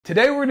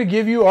Today we're going to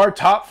give you our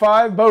top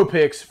 5 bow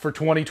picks for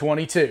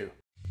 2022.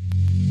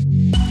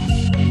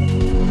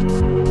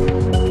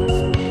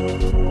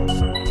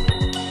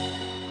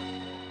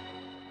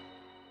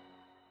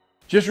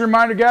 Just a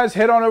reminder guys,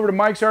 head on over to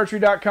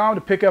mikesarchery.com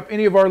to pick up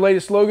any of our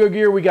latest logo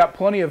gear. We got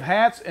plenty of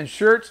hats and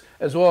shirts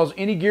as well as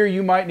any gear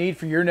you might need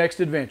for your next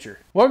adventure.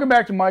 Welcome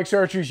back to Mike's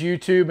Archery's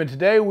YouTube, and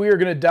today we are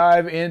going to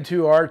dive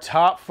into our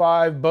top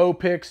 5 bow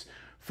picks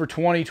for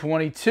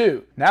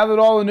 2022. Now that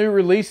all the new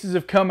releases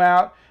have come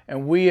out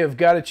and we have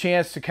got a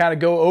chance to kind of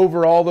go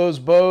over all those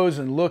bows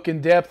and look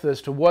in depth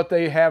as to what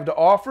they have to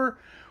offer,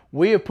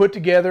 we have put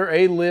together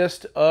a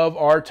list of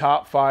our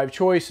top 5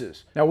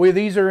 choices. Now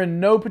these are in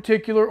no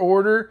particular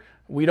order.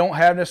 We don't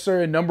have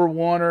necessarily a number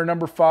 1 or a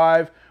number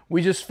 5.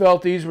 We just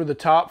felt these were the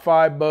top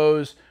 5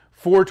 bows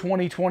for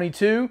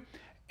 2022.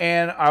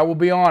 And I will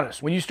be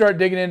honest, when you start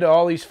digging into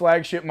all these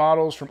flagship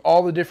models from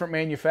all the different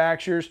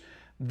manufacturers,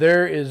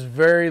 there is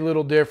very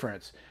little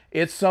difference.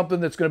 It's something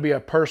that's going to be a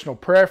personal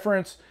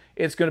preference.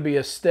 It's going to be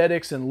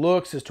aesthetics and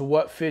looks as to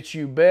what fits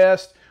you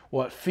best,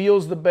 what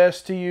feels the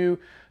best to you.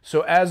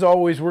 So as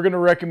always, we're going to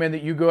recommend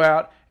that you go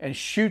out and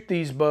shoot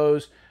these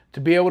bows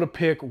to be able to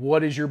pick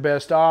what is your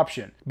best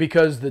option.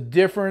 Because the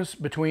difference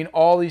between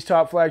all these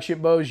top flagship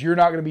bows, you're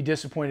not going to be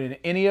disappointed in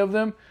any of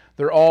them.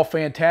 They're all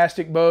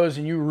fantastic bows,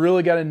 and you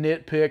really got to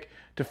nitpick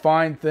to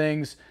find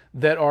things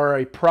that are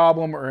a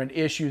problem or an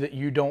issue that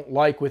you don't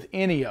like with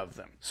any of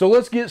them. So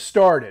let's get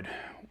started.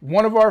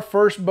 One of our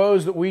first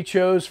bows that we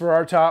chose for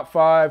our top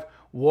 5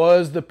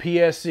 was the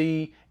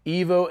PSE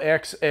EVO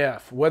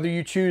XF. Whether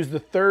you choose the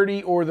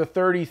 30 or the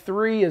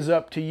 33 is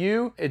up to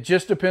you. It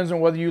just depends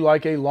on whether you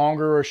like a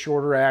longer or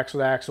shorter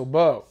axle-to-axle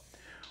bow.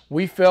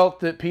 We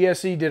felt that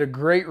PSE did a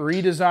great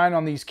redesign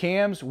on these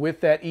cams with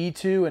that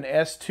E2 and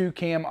S2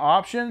 cam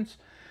options,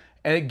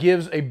 and it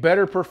gives a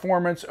better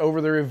performance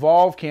over their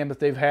Evolve cam that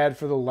they've had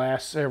for the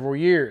last several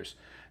years.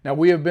 Now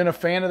we have been a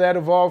fan of that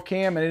Evolve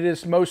cam, and it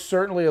is most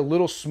certainly a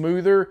little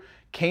smoother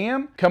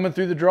cam coming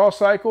through the draw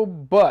cycle,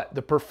 but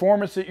the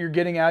performance that you're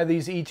getting out of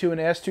these E2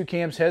 and S2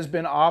 cams has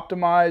been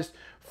optimized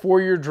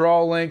for your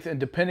draw length, and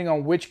depending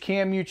on which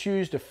cam you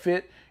choose to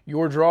fit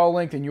your draw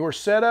length and your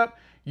setup,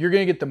 you're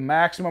going to get the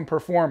maximum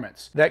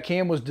performance. That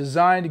cam was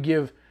designed to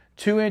give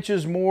 2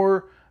 inches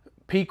more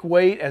peak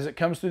weight as it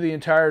comes through the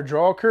entire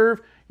draw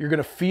curve. You're going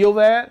to feel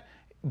that,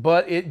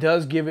 but it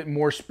does give it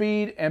more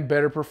speed and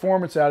better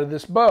performance out of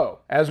this bow.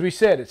 As we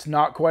said, it's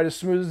not quite as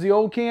smooth as the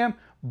old cam,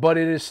 but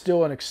it is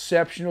still an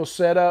exceptional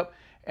setup,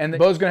 and the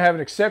bow's going to have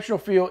an exceptional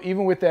feel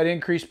even with that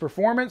increased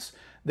performance.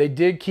 They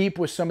did keep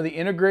with some of the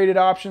integrated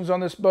options on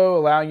this bow,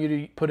 allowing you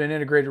to put an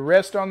integrated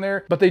rest on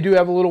there, but they do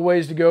have a little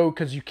ways to go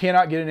because you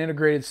cannot get an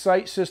integrated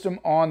sight system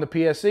on the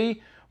PSE.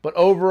 But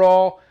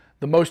overall,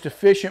 the most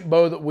efficient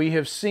bow that we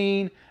have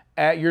seen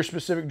at your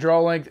specific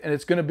draw length, and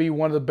it's going to be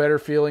one of the better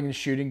feeling and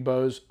shooting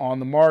bows on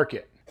the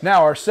market.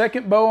 Now our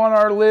second bow on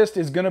our list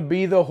is going to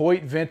be the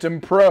Hoyt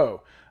Ventum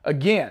Pro.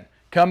 Again,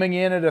 coming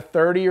in at a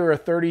 30 or a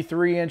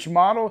 33 inch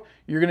model,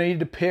 you're going to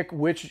need to pick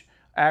which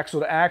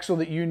axle to axle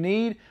that you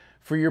need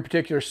for your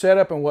particular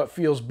setup and what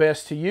feels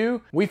best to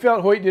you. We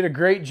felt Hoyt did a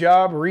great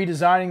job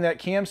redesigning that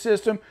cam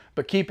system,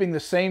 but keeping the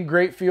same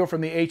great feel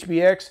from the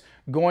HBX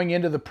going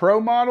into the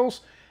Pro models.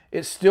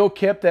 It still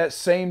kept that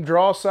same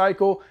draw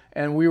cycle,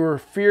 and we were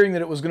fearing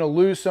that it was going to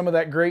lose some of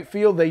that great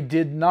feel. They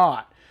did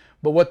not.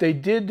 But what they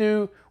did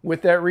do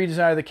with that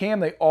redesign of the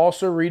cam, they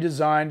also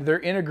redesigned their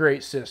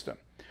integrate system.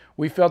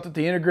 We felt that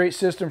the integrate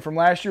system from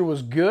last year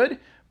was good,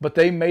 but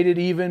they made it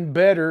even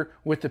better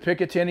with the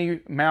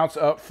Picatinny mounts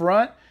up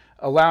front,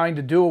 allowing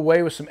to do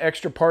away with some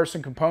extra parts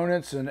and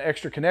components and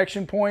extra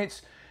connection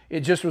points. It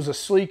just was a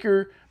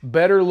sleeker,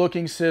 better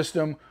looking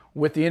system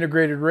with the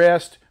integrated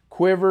rest,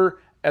 quiver,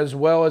 as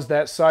well as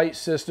that sight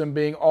system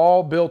being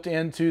all built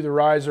into the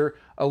riser,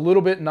 a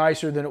little bit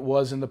nicer than it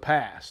was in the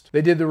past.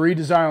 They did the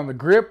redesign on the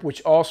grip,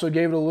 which also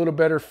gave it a little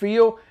better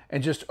feel,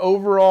 and just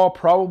overall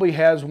probably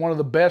has one of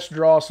the best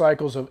draw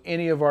cycles of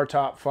any of our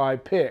top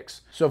 5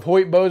 picks. So if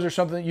Hoyt bows are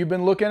something that you've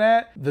been looking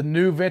at, the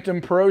new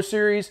Ventum Pro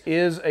series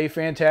is a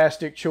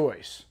fantastic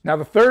choice. Now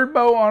the third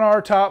bow on our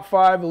top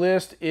 5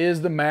 list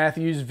is the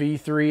Mathews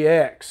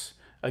V3X.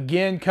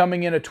 Again,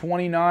 coming in a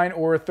 29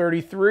 or a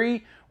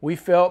 33, we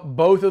felt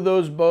both of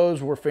those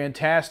bows were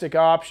fantastic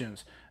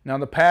options. Now in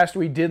the past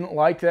we didn't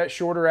like that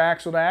shorter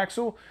axle to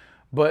axle,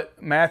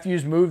 but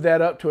Mathews moved that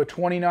up to a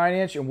 29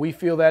 inch, and we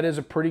feel that is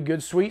a pretty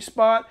good sweet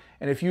spot.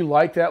 And if you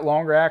like that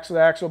longer axle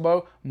to axle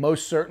bow,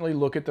 most certainly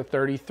look at the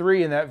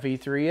 33 in that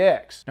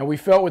V3X. Now we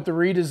felt with the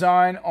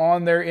redesign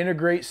on their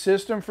integrate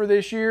system for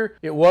this year,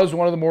 it was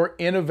one of the more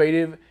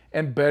innovative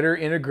and better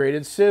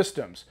integrated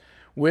systems,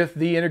 with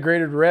the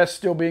integrated rest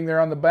still being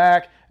there on the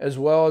back, as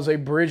well as a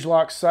bridge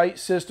lock sight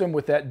system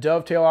with that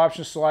dovetail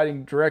option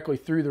sliding directly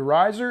through the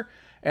riser,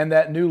 and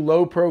that new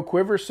low pro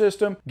quiver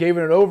system gave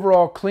it an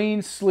overall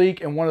clean,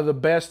 sleek, and one of the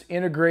best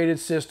integrated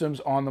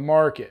systems on the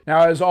market.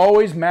 Now as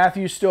always,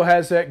 Mathews still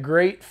has that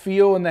great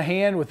feel in the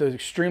hand with an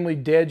extremely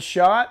dead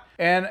shot,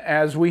 and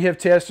as we have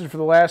tested for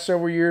the last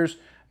several years,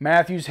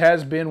 Mathews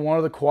has been one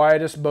of the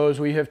quietest bows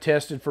we have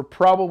tested for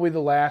probably the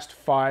last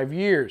 5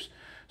 years.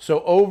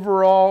 So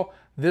overall,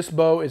 this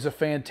bow is a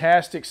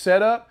fantastic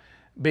setup.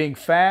 Being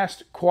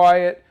fast,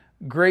 quiet,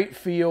 great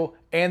feel,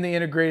 and the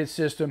integrated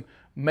system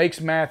makes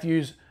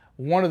Mathews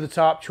one of the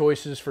top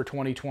choices for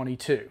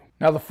 2022.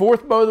 Now, the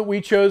fourth bow that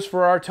we chose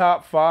for our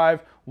top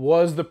 5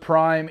 was the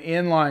Prime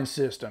Inline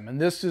system.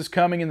 And this is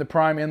coming in the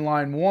Prime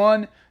Inline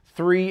 1,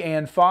 3,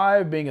 and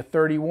 5, being a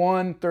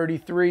 31,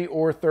 33,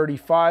 or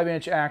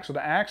 35-inch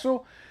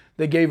axle-to-axle.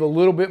 They gave a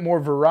little bit more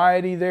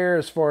variety there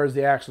as far as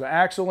the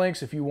axle-to-axle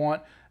lengths if you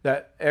want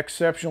that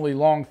exceptionally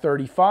long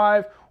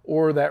 35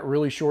 or that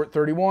really short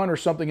 31 or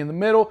something in the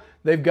middle.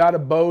 They've got a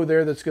bow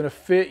there that's going to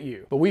fit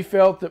you. But we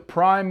felt that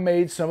Prime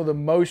made some of the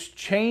most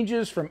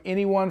changes from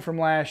anyone from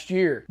last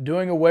year,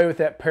 doing away with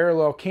that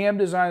parallel cam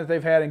design that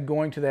they've had and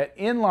going to that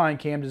inline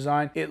cam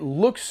design. It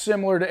looks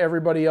similar to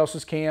everybody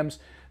else's cams,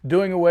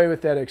 doing away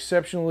with that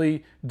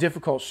exceptionally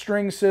difficult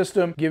string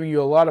system, giving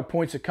you a lot of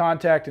points of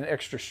contact and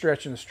extra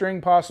stretch in the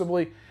string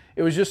possibly.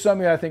 It was just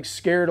something that I think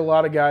scared a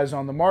lot of guys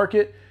on the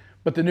market.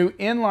 But the new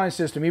inline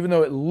system, even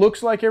though it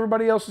looks like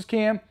everybody else's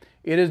cam,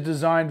 it is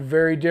designed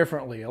very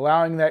differently,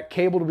 allowing that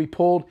cable to be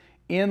pulled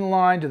in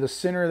line to the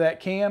center of that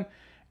cam.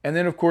 And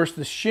then, of course,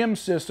 the shim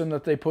system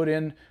that they put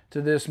into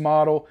this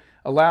model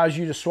allows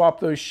you to swap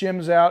those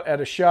shims out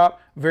at a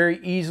shop very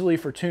easily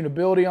for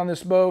tunability on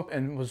this bow,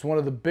 and was one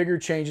of the bigger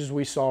changes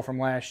we saw from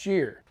last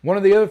year. One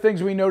of the other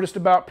things we noticed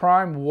about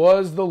Prime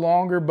was the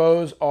longer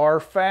bows are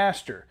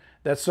faster.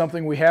 That's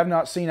something we have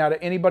not seen out of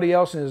anybody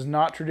else and is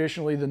not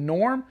traditionally the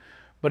norm.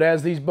 But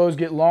as these bows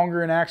get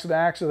longer in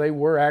axle-to-axle, they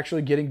were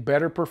actually getting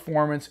better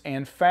performance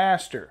and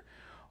faster.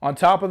 On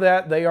top of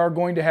that, they are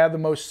going to have the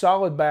most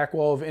solid back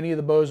wall of any of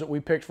the bows that we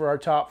picked for our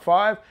top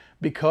 5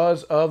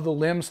 because of the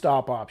limb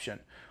stop option.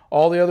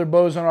 All the other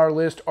bows on our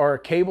list are a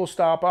cable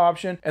stop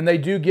option, and they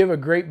do give a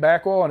great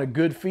back wall and a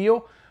good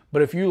feel.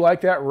 But if you like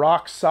that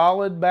rock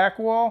solid back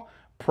wall,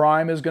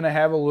 Prime is going to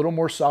have a little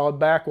more solid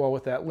back wall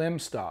with that limb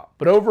stop.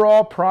 But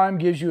overall, Prime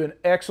gives you an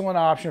excellent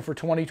option for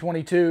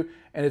 2022,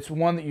 and it's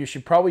one that you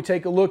should probably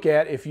take a look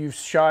at if you've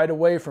shied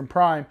away from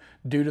Prime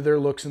due to their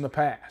looks in the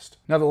past.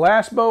 Now, the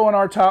last bow on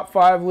our top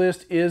 5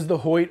 list is the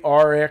Hoyt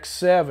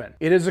RX7.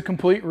 It is a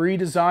complete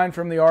redesign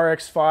from the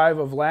RX5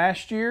 of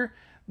last year.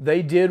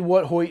 They did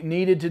what Hoyt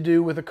needed to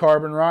do with a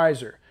carbon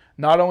riser.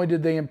 Not only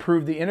did they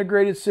improve the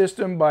integrated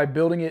system by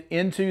building it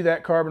into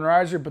that carbon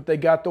riser, but they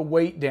got the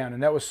weight down,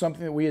 and that was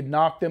something that we had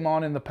knocked them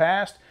on in the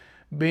past,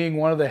 being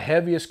one of the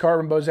heaviest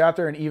carbon bows out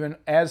there, and even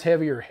as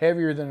heavy or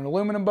heavier than an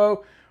aluminum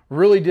bow.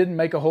 Really didn't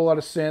make a whole lot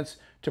of sense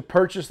to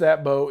purchase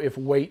that bow if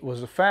weight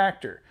was a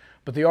factor.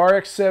 But the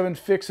RX7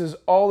 fixes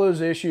all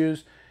those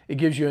issues. It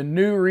gives you a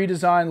new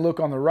redesigned look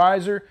on the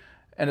riser,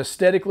 and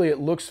aesthetically it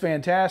looks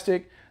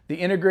fantastic. The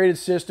integrated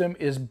system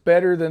is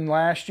better than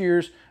last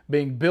year's,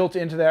 being built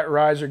into that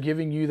riser,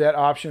 giving you that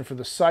option for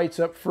the sights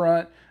up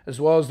front,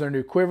 as well as their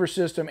new quiver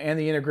system and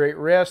the integrate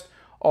rest,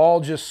 all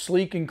just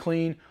sleek and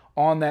clean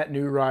on that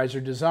new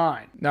riser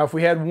design. Now, if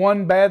we had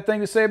one bad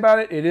thing to say about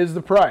it, it is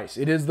the price.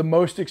 It is the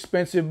most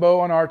expensive bow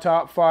on our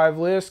top 5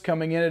 list,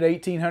 coming in at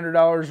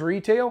 $1,800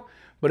 retail.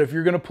 But if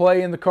you're going to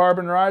play in the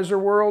carbon riser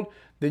world,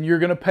 then you're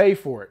going to pay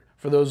for it.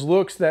 For those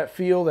looks, that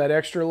feel, that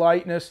extra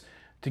lightness,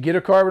 to get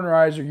a carbon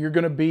riser, you're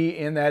going to be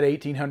in that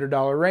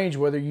 $1,800 range,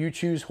 whether you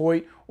choose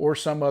Hoyt or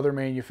some other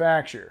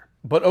manufacturer.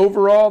 But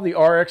overall, the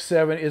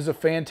RX7 is a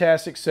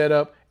fantastic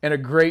setup and a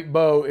great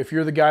bow if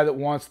you're the guy that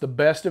wants the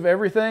best of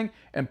everything,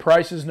 and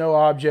price is no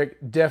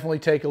object. Definitely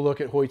take a look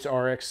at Hoyt's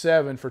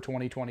RX7 for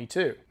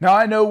 2022. Now,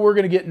 I know we're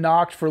going to get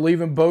knocked for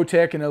leaving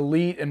Bowtech and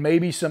Elite and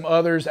maybe some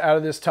others out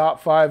of this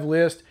top 5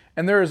 list,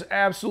 and there is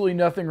absolutely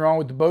nothing wrong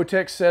with the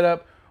Bowtech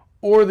setup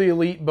or the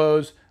Elite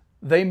bows.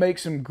 They make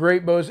some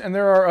great bows, and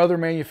there are other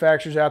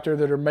manufacturers out there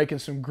that are making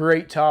some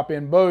great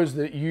top-end bows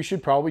that you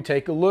should probably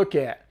take a look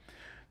at.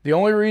 The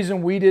only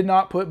reason we did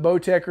not put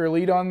Bowtech or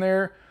Elite on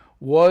there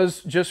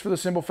was just for the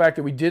simple fact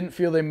that we didn't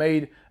feel they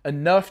made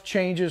enough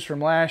changes from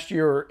last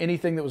year or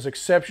anything that was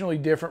exceptionally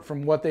different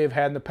from what they have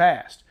had in the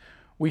past.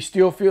 We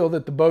still feel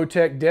that the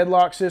Bowtech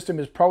deadlock system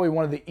is probably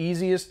one of the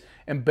easiest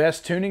and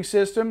best tuning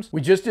systems.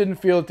 We just didn't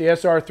feel that the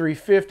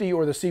SR350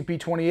 or the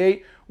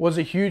CP28 was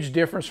a huge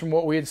difference from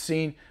what we had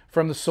seen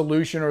from the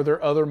Solution or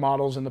their other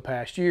models in the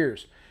past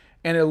years.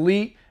 And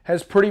Elite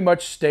has pretty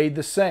much stayed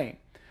the same.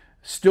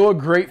 Still a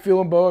great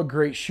feeling bow, a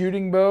great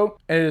shooting bow,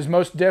 and it is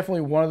most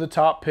definitely one of the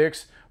top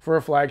picks for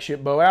a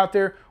flagship bow out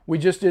there. We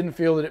just didn't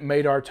feel that it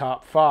made our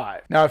top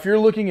 5. Now, if you're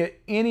looking at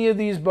any of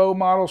these bow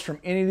models from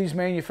any of these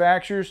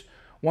manufacturers,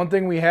 one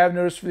thing we have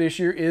noticed for this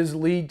year is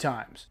lead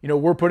times. You know,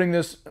 we're putting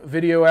this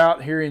video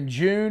out here in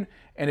June,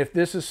 and if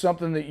this is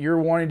something that you're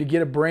wanting to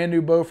get a brand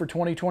new bow for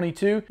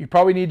 2022, you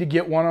probably need to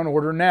get one on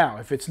order now.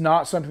 If it's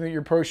not something that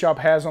your pro shop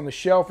has on the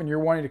shelf and you're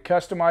wanting to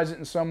customize it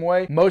in some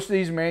way, most of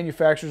these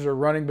manufacturers are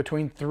running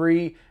between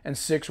 3 and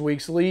 6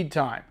 weeks lead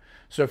time.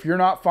 So if you're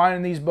not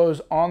finding these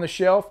bows on the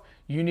shelf,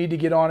 you need to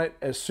get on it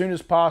as soon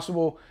as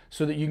possible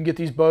so that you can get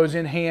these bows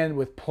in hand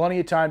with plenty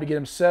of time to get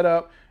them set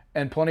up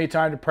and plenty of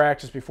time to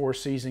practice before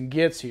season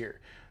gets here.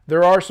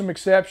 There are some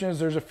exceptions.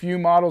 There's a few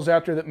models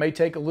out there that may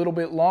take a little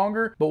bit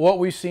longer, but what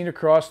we've seen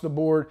across the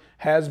board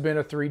has been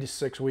a 3 to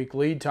 6 week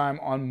lead time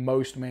on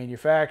most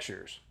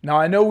manufacturers. Now,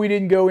 I know we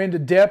didn't go into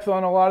depth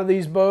on a lot of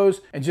these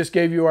bows and just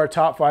gave you our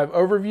top 5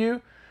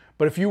 overview,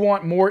 but if you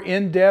want more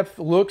in-depth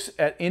looks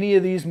at any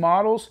of these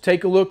models,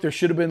 take a look. There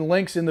should have been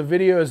links in the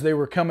video as they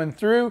were coming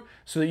through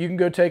so that you can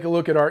go take a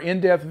look at our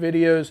in-depth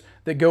videos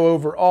that go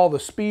over all the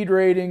speed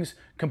ratings,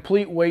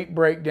 complete weight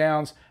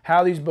breakdowns,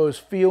 how these bows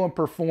feel and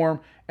perform,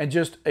 and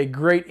just a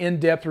great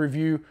in-depth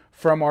review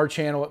from our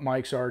channel at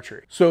Mike's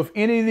Archery. So if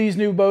any of these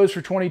new bows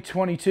for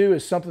 2022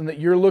 is something that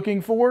you're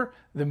looking for,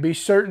 then be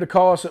certain to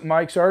call us at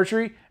Mike's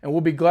Archery, and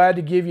we'll be glad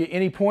to give you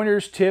any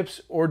pointers,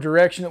 tips, or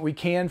direction that we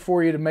can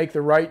for you to make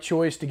the right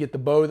choice to get the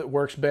bow that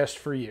works best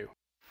for you.